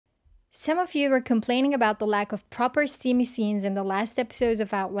Some of you were complaining about the lack of proper steamy scenes in the last episodes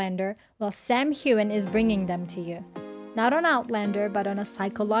of Outlander, while Sam Heughan is bringing them to you. Not on Outlander, but on a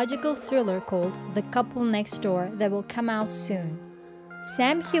psychological thriller called The Couple Next Door that will come out soon.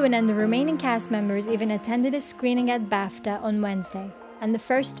 Sam Heughan and the remaining cast members even attended a screening at BAFTA on Wednesday, and the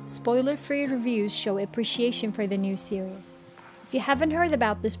first spoiler-free reviews show appreciation for the new series. If you haven't heard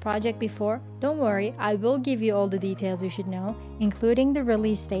about this project before, don't worry, I will give you all the details you should know, including the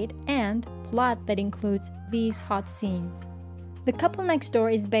release date and plot that includes these hot scenes. The Couple Next Door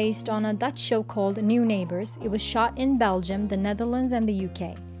is based on a Dutch show called New Neighbors. It was shot in Belgium, the Netherlands, and the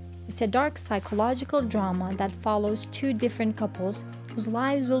UK. It's a dark psychological drama that follows two different couples whose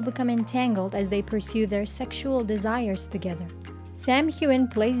lives will become entangled as they pursue their sexual desires together. Sam Heughan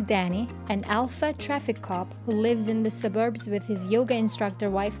plays Danny, an alpha traffic cop who lives in the suburbs with his yoga instructor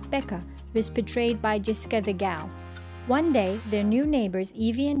wife Becca, who is portrayed by Jessica the Gal. One day, their new neighbors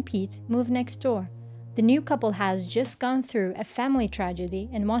Evie and Pete move next door. The new couple has just gone through a family tragedy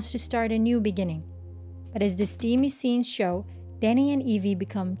and wants to start a new beginning. But as the steamy scenes show, Danny and Evie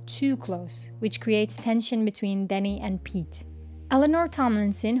become too close, which creates tension between Danny and Pete. Eleanor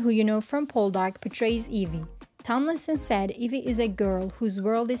Tomlinson, who you know from Poldark, portrays Evie. Tomlinson said Evie is a girl whose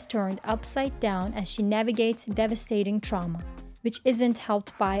world is turned upside down as she navigates devastating trauma, which isn't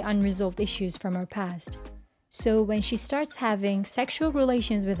helped by unresolved issues from her past. So when she starts having sexual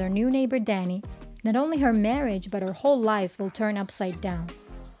relations with her new neighbor Danny, not only her marriage but her whole life will turn upside down.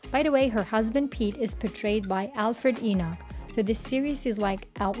 By the way, her husband Pete is portrayed by Alfred Enoch, so this series is like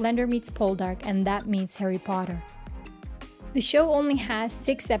Outlander meets Poldark and that meets Harry Potter. The show only has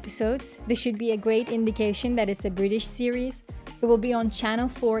 6 episodes. This should be a great indication that it's a British series. It will be on Channel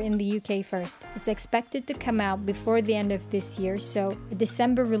 4 in the UK first. It's expected to come out before the end of this year, so a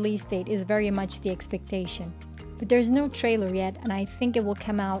December release date is very much the expectation. But there's no trailer yet, and I think it will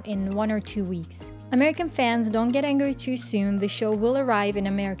come out in 1 or 2 weeks. American fans, don't get angry too soon. The show will arrive in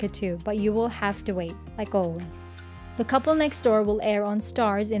America too, but you will have to wait, like always. The Couple Next Door will air on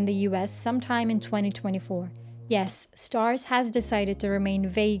Starz in the US sometime in 2024. Yes, Starz has decided to remain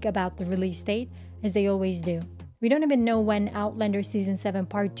vague about the release date, as they always do. We don't even know when Outlander Season 7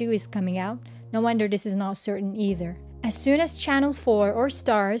 Part 2 is coming out. No wonder this is not certain either. As soon as Channel 4 or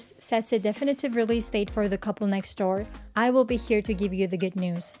Starz sets a definitive release date for The Couple Next Door, I will be here to give you the good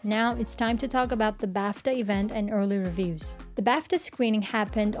news. Now it's time to talk about the BAFTA event and early reviews. The BAFTA screening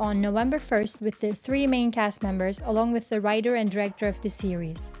happened on November 1st with the 3 main cast members along with the writer and director of the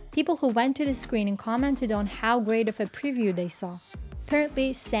series. People who went to the screening commented on how great of a preview they saw.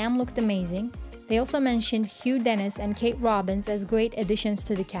 Apparently, Sam looked amazing. They also mentioned Hugh Dennis and Kate Robbins as great additions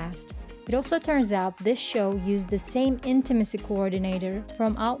to the cast. It also turns out this show used the same intimacy coordinator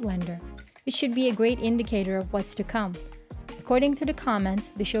from Outlander, which should be a great indicator of what's to come. According to the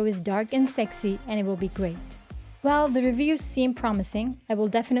comments, the show is dark and sexy and it will be great. Well, the reviews seem promising. I will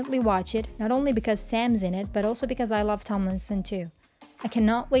definitely watch it, not only because Sam's in it, but also because I love Tomlinson too. I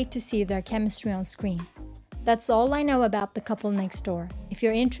cannot wait to see their chemistry on screen. That's all I know about The Couple Next Door. If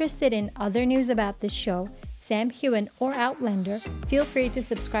you're interested in other news about this show, Sam Heughan or Outlander, feel free to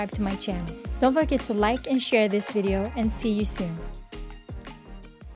subscribe to my channel. Don't forget to like and share this video, and see you soon.